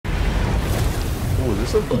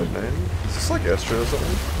this a boat name? Is this like Esteri or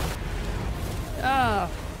something? Ah,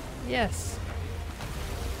 yes.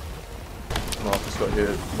 Mark just got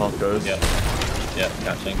hit. Mark goes. Yep. Yep,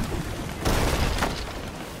 catching.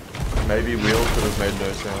 Maybe wheel could have made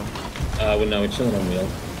no sound. Well, no, we're chilling on wheel.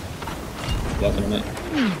 Working on it.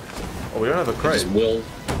 Oh, we don't have a crate. Just wheel.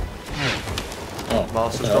 Oh,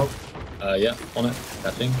 Master's drop. Yeah, on it.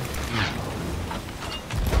 Catching.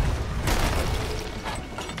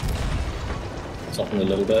 Soften a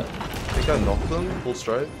little bit. I think I knocked them. Full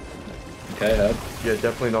straight. Okay, head. Yeah,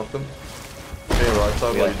 definitely knocked them. Be a right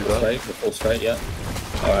side while you do that. Straight, we're full straight, yeah.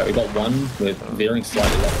 Alright, we got one. We're veering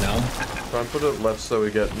slightly left now. Try and put it left so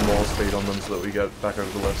we get more speed on them so that we get back over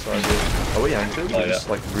the left side here. Are we anchored? Oh, yeah. Just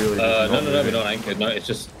like really No, we're not anchored. No, it's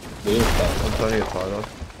just wheel I'm stuff. turning it tighter.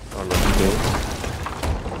 I'm ready to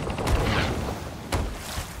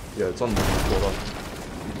Yeah, it's on the quarter.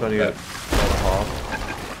 I'm turning it about a half.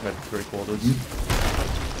 Maybe 3/4.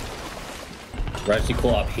 We're actually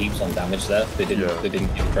caught up heaps on damage there. They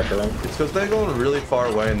didn't give pressure on. It's because they're going really far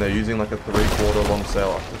away and they're using like a 3/4 long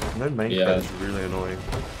sail. No main Yeah. is really annoying.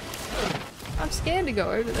 I'm scared to go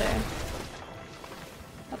over there.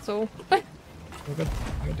 That's all. We're good.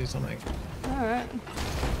 We gotta do something. Alright.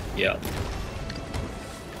 Yeah.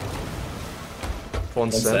 One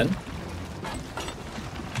What's cent. then?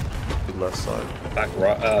 Good left side. Back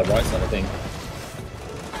right side, I think.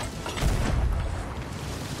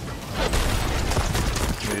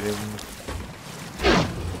 Medium.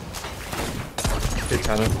 Hit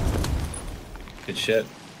cannon. Good shit.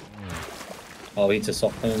 Oh, we need to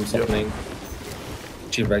softening.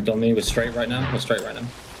 She regged on me. We're straight right now.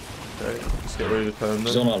 Okay, just get ready to turn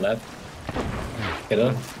She's them. on our left. Hit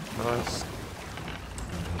her. Nice.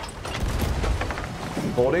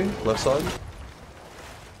 Boarding, left side.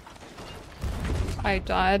 I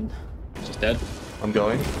died. She's dead. I'm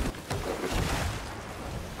going.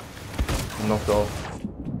 I'm knocked off.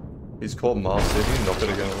 He's caught Mars City. Knock it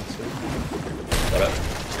again. Let's see. Got it.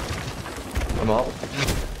 I'm up.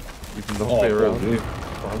 You can knock Oh, me cool, around. dude.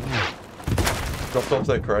 Fine. Dropped off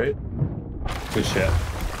that crate. Good shit.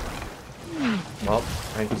 I'm up.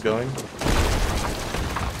 Anchor's going.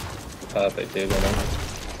 Perfect, dude. Well done.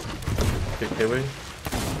 Kick Kiwi.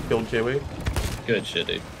 Killed Kiwi. Good shit,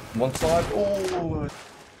 dude. One side. Oh.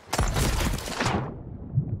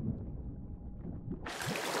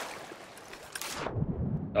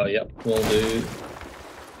 Oh, yep. We'll do.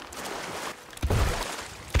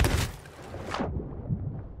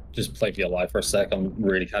 Just play for your life for a sec. I'm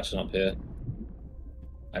really catching up here.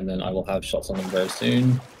 And then I will have shots on them very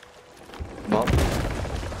soon. I'm up.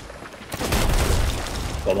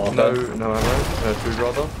 Got one No there. ammo. No food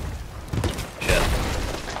rather.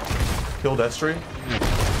 Shit. Killed Esteri.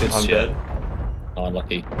 Good I'm shit. dead. Oh,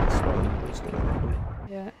 unlucky. It's fine. It's gonna happen.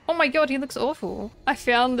 Yeah. Oh my god, he looks awful. I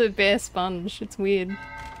found the bear sponge. It's weird.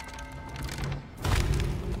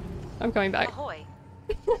 I'm coming back. Ahoy.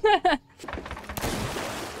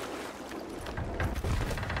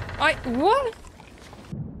 What?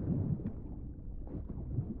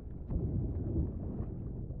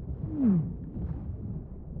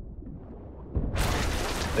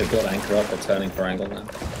 They've got anchor up. They're turning for angle now.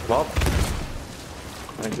 I'm up.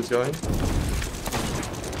 Anchor's going.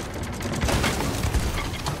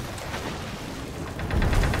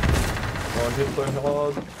 Oh, I'm hit so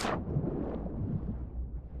hard.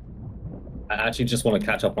 I actually just want to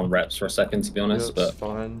catch up on reps for a second, to be honest, Yeah, it's but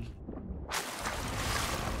fine.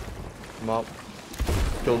 I'm up.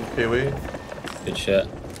 Killed Kiwi. good shit.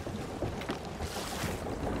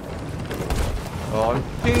 Oh, I'm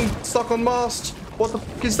being stuck on mast. What the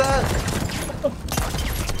fuck is that?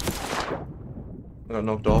 I got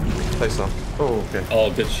knocked off. Play some. Oh, okay.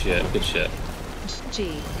 Oh, good shit. Good shit.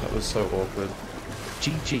 G. That was so awkward.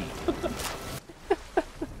 GG.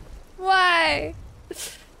 Why?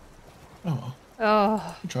 Oh,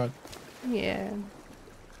 Oh, we tried. yeah.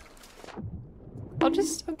 I'll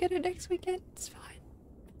get it next weekend. It's fine.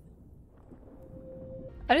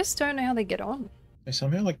 I just don't know how they get on. They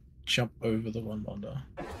somehow like jump over the one wonder.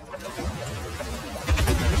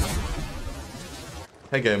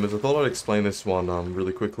 Hey gamers, I thought I'd explain this one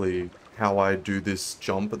really quickly, how I do this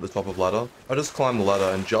jump at the top of ladder. I just climb the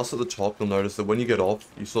ladder and just at the top you'll notice that when you get off,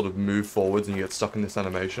 you sort of move forwards and you get stuck in this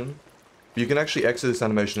animation. But you can actually exit this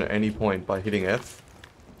animation at any point by hitting F.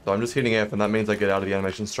 So I'm just hitting F and that means I get out of the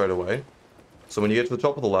animation straight away. So when you get to the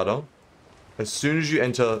top of the ladder, as soon as you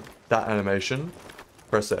enter that animation,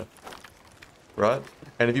 press F. right?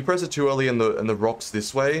 And if you press it too early and the rock's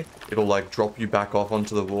this way, it'll like drop you back off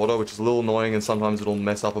onto the water, which is a little annoying, and sometimes it'll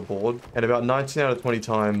mess up a board. And about 19 out of 20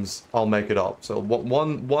 times, I'll make it up. So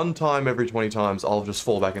one time every 20 times, I'll just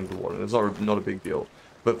fall back into the water. It's not a big deal.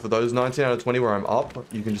 But for those 19 out of 20 where I'm up,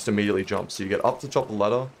 you can just immediately jump. So you get up to the top of the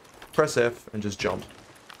ladder, press F, and just jump.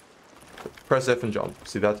 Press F and jump.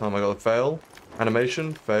 See, that time I got a fail.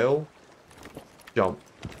 Animation, fail, jump.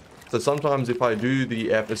 So sometimes if I do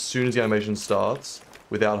the F as soon as the animation starts,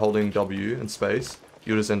 without holding W and space,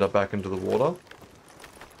 you'll just end up back into the water.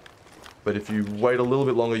 But if you wait a little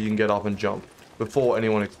bit longer, you can get up and jump before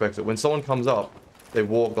anyone expects it. When someone comes up, they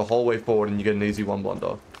walk the whole way forward and you get an easy one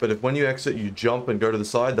blunder. But if when you exit, you jump and go to the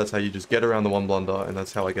side, that's how you just get around the one blunder, and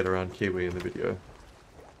that's how I get around Kiwi in the video.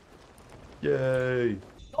 Yay!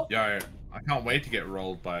 Yo, I can't wait to get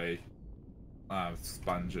rolled by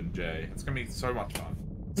Sponge and Jay. It's gonna be so much fun.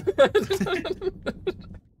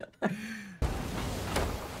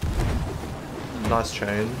 Nice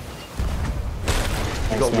chain.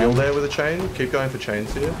 You got wheel there with a chain. Keep going for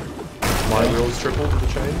chains here. My wheel's tripled with the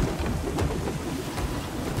chain.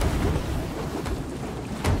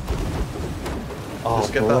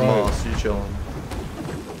 Just get that mask, you chillin'.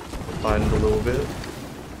 Find a little bit.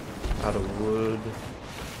 Out of wood.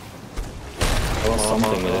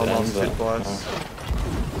 Something with it, mask but... hit twice.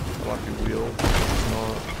 Lucky wheel. It's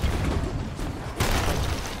not.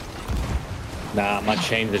 Nah, my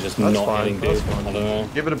chains are just That's not fine, hitting, dude. that's fine. I don't know.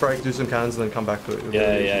 Give it a break, do some cannons, and then come back to it.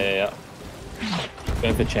 Yeah.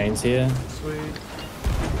 Going for chains here. Sweet.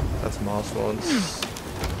 That's mask once.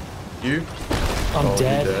 You? I'm Oh,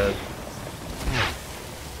 dead. You're dead.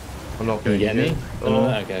 I'm not Can you going to get me? Oh.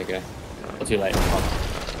 No. Okay. Or too late. Oh.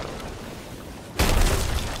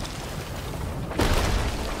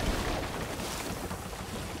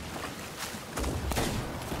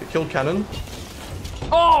 You killed cannon.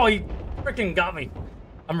 Oh, he freaking got me.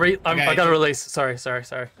 I gotta release. Sorry.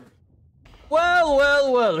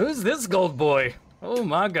 Well. Who's this gold boy? Oh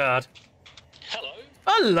my god.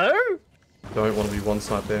 Hello. Don't want to be one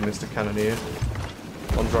snipe there, Mr. Cannoneer.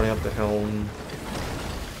 One's running up the helm.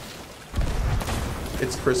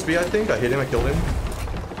 It's Crispy, I think. I hit him, I killed him.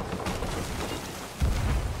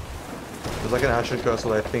 There's like an Ashen Curse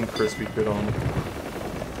that I think Crispy put on.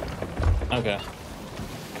 Okay.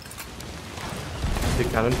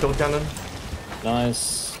 Hit cannon, kill cannon.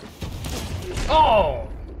 Nice. Oh,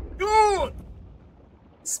 good.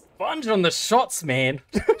 Sponge on the shots, man.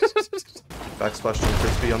 Backsplash to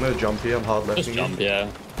Crispy. I'm gonna jump here, I'm hard lefting Just jump, him. yeah.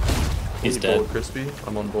 He's You dead. board, Crispy.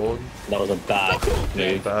 I'm on board. That was a bad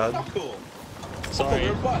move. Bad. Cool. Sorry.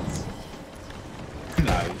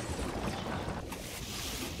 Nice.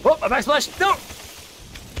 Oh, a backsplash. No,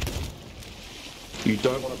 You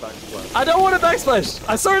don't want to backsplash. I don't want a backsplash.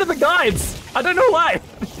 I saw it in the guides. I don't know why.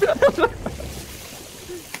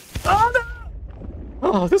 Oh no.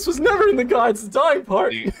 Oh, this was never in the guides. The dying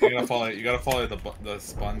part. You gotta follow the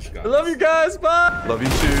sponge guy. I love you guys. Bye. Love you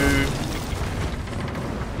too.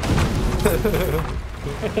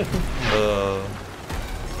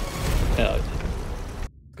 Yeah.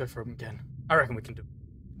 Go for him again. I reckon we can do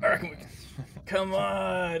it. I reckon we can. Come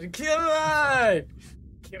on.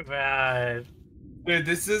 Dude,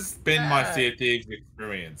 this has been my Sea of Thieves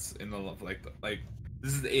experience in the like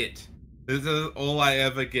this is it. This is all I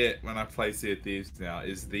ever get when I play Sea of Thieves now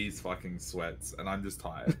is these fucking sweats, and I'm just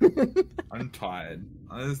tired. I'm tired.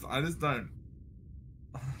 I just don't.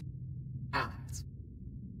 I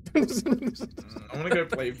want to go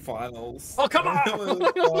play finals. Oh, come on!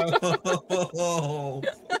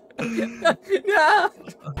 Yeah.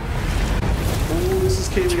 Ooh, this is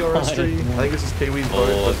Kiwi or Esteri. I think this is Kiwi's boat,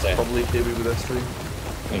 Oh, but okay. it's probably Kiwi with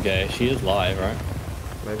Esteri. Okay, she is live, right?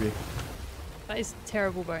 Maybe. That is a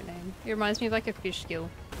terrible boat name. It reminds me of like a fish gill.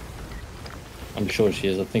 I'm sure she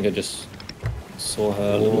is. I think I just saw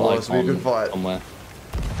her little Oh, this will be a icon good fight. somewhere.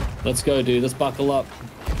 Let's go, dude. Let's buckle up.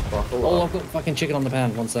 Buckle Oh, up. I've got fucking chicken on the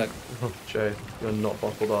pan. One sec. Jay, you're not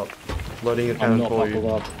buckled up. Loading a I'm cannon not for buckled you.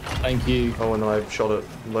 up. Thank you. Oh, and I shot it.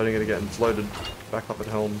 Loading it again. It's loaded. Back up at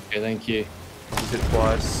helm. Okay, thank you. Just hit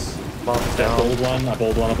twice. Mark I down. balled one. I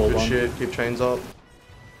balled one. I balled Good one. shit. Keep chains up.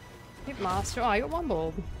 Hit master. Oh, I got one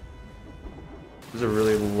ball. This is a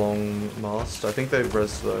really long mast. I think they've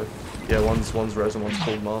res though. Yeah, one's res and one's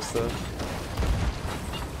full mast there.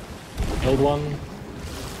 Killed one.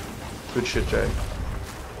 Good shit, Jay.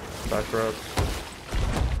 Back her up.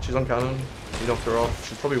 She's on cannon. You knocked her off.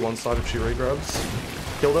 She's probably one side if she regrabs.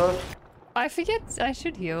 Killed her. I forget I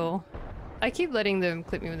should heal. I keep letting them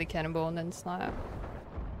clip me with a cannonball and then snipe.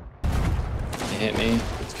 He hit me.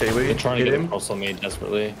 It's Kiwi. They're trying to Hit get him. across on me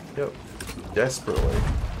desperately. Yep. Desperately.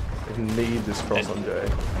 I need this cross on Jay.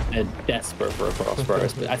 They're desperate for a cross, bro.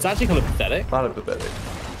 It's actually kind of pathetic. Kind of pathetic.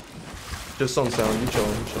 Just on sound, you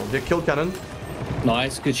chillin', you chillin'. Yeah, kill cannon.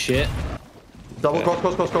 Nice, good shit. Double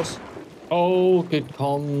cross. Oh, good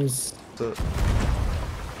comms. That's it.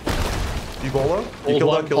 You baller? You Old kill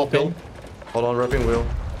one, that, kill. pop in. Hold on, repping wheel.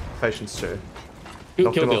 Patience too. Who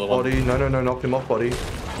Knocked killed him the off other one? body. No, knocked him off body.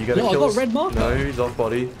 You get a No, I kill. got red marker. No, he's off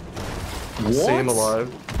body. What? See him alive.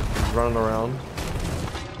 He's running around.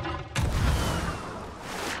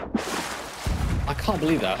 I can't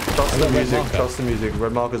believe that. Trust I the got red music, marker. trust the music.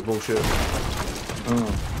 Red marker's bullshit.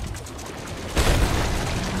 Oh.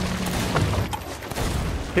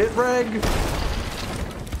 Hit reg!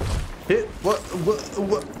 Hit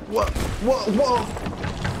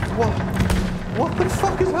what the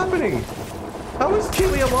fuck is happening? How is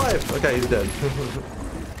Keely alive? Okay, he's dead.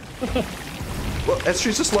 What,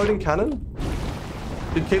 Estri's just loading cannon?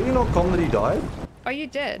 Did Keely not com that he died? Are you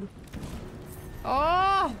dead?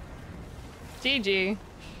 Oh! GG.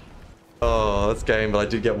 Oh, that's game, but I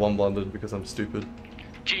did get one blundered because I'm stupid.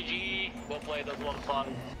 GG. Well played, that was a lot of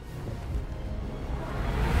fun.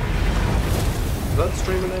 Is that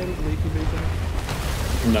streamer name Leaky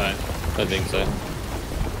Beacon? No, I think so.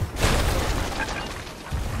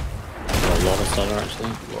 A lot of stutter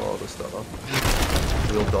actually. Oh, the stutter.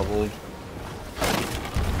 Real doubled.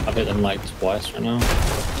 I've hit them like twice right now.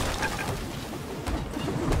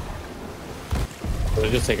 Will we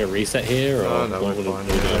just take a reset here or Oh, no, what we're would fine.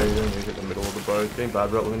 we do? Yeah, you don't need to hit the middle of the boat. Getting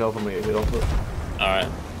bad rep, let me know if I'm gonna hit off it.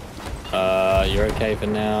 Alright. You're okay for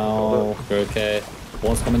now. You're okay.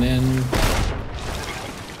 Wall's coming in.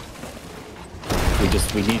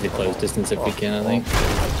 We need to close distance if we can, I think.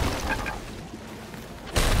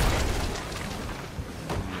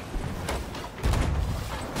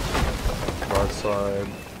 Right side.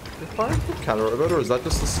 If I put counter over it, or is that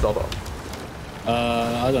just the stutter?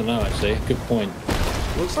 I don't know actually. Good point.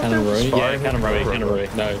 Looks like Cannon they're row. just Yeah, firing cannon row. over Cannon it.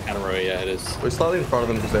 row. No, cannon row. Yeah, it is. We're slightly in front of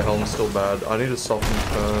them because their helm's still bad. I need to soften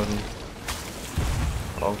turn.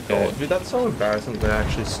 Oh god, Okay. dude, that's so embarrassing that they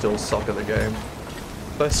actually still suck at the game.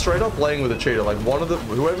 They're straight up playing with a cheater. Like one of the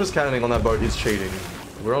whoever's cannoning on that boat is cheating.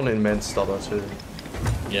 We're on immense stutter too.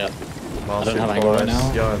 Yeah. Mast don't have hit angle right twice.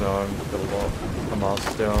 now. Yeah, I know. I'm got a lot. My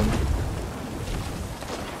mast's down.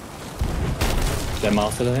 They're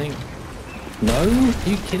mastered, I think. No? Are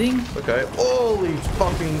you kidding? Okay. Holy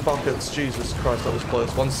fucking buckets! Jesus Christ, that was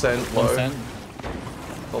close. 1 cent low. 1 cent.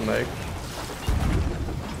 I'll make.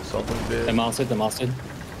 Soften a bit. They're mastered. They're mastered.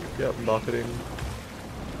 Yep, bucketing.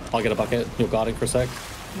 I'll get a bucket. You're guarding for a sec.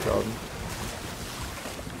 Garden.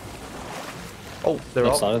 Oh, they're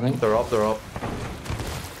Left up. side, I think. They're up. They're up.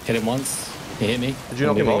 Hit him once. He hit me. Did you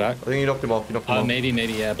knock I'm him moving off? I think you knocked him off. You knocked him off. Maybe,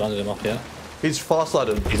 yeah. Blinded him off, yeah. He's fast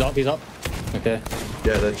lighted. He's up. Okay.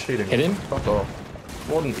 Yeah, they're cheating. Hit him? Fuck off.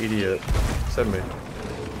 What an idiot. Send me.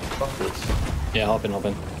 Fuck this. Yeah, hop in.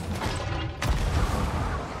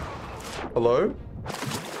 Hello?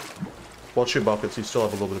 Watch your buckets. You still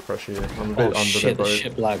have a little bit of pressure here. I'm a bit Oh under shit, the the boat.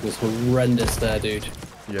 ship lag was horrendous there, dude.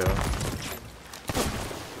 Yeah.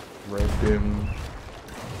 Red dim.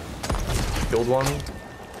 Killed one.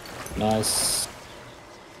 Nice.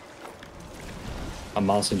 I'm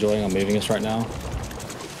mouse enjoying. I'm moving us right now.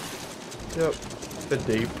 Yep. They're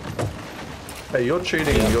deep. Hey, you're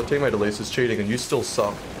cheating. Yeah. Your teammate Elise is cheating and you still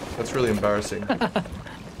suck. That's really embarrassing.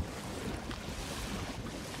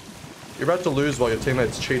 You're about to lose while your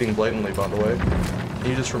teammate's cheating blatantly, by the way. Can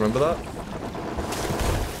you just remember that?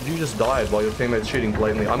 You just died while your teammate's cheating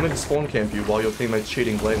blatantly. I'm going to spawn camp you while your teammate's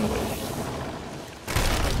cheating blatantly.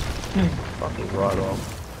 Fucking right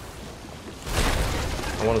off.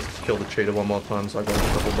 I want to kill the cheater one more time so I got a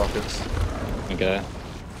couple buckets. Okay.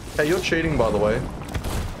 Hey, you're cheating, by the way.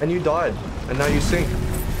 And you died. And now you sink.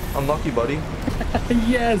 Unlucky, buddy.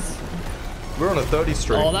 Yes. We're on a 30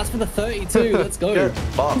 streak. Oh, that's for the 32. Let's go. Get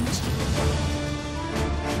fucked.